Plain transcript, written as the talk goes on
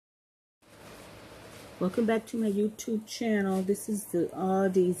Welcome back to my YouTube channel. This is the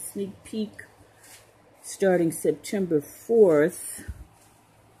Aldi sneak peek starting September 4th.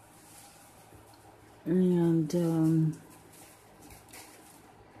 And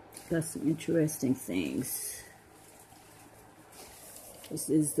got some interesting things. This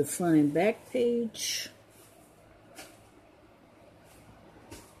is the front and back page.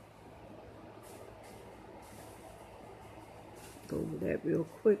 Go over that real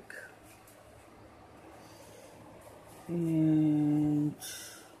quick. And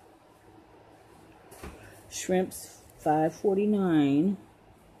shrimps $5.49.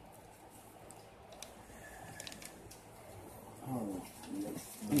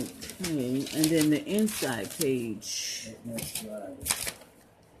 Okay, and then the inside page.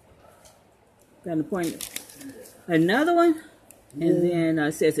 Got an appointment. Another one, and then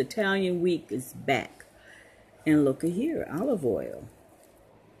it says Italian week is back. And look at here, olive oil.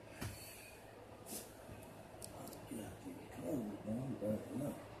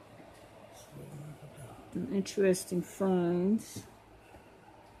 Some interesting finds.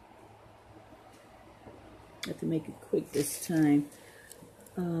 Have to make it quick this time.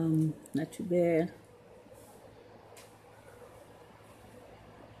 Not too bad.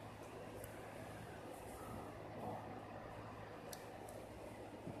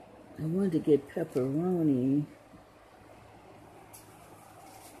 I wanted to get pepperoni.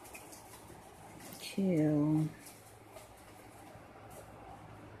 Kale.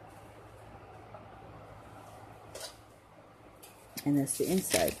 And that's the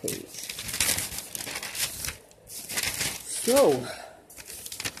inside page. So,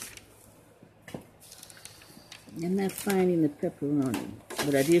 I'm not finding the pepperoni,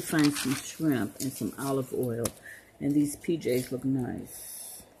 but I did find some shrimp and some olive oil, and these PJs look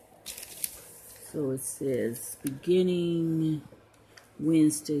nice. So it says, beginning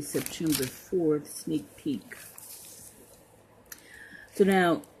Wednesday, September 4th, sneak peek. So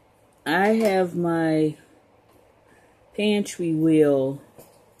now, I have my pantry wheel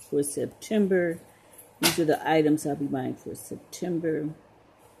for September. These are the items I'll be buying for September.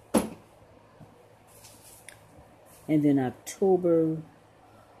 And then October.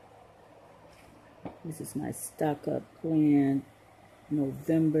 This is my stock up plan.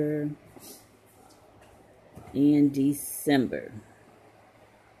 November. And December.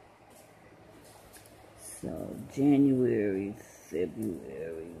 So January,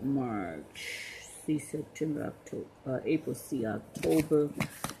 February, March. See September, October, April, see October.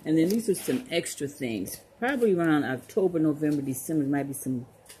 And then these are some extra things. Probably around October, November, December, might be some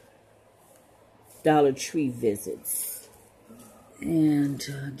Dollar Tree visits. And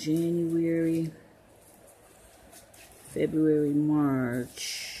January, February,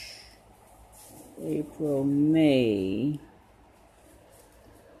 March, April, May,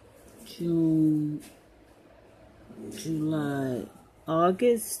 June, July,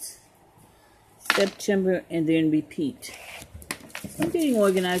 August, September, and then repeat. I'm getting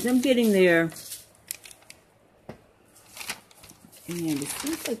organized. I'm getting there. And it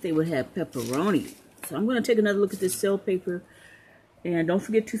seems like they would have pepperoni. So I'm going to take another look at this sale paper. And don't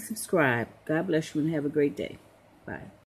forget to subscribe. God bless you and have a great day. Bye.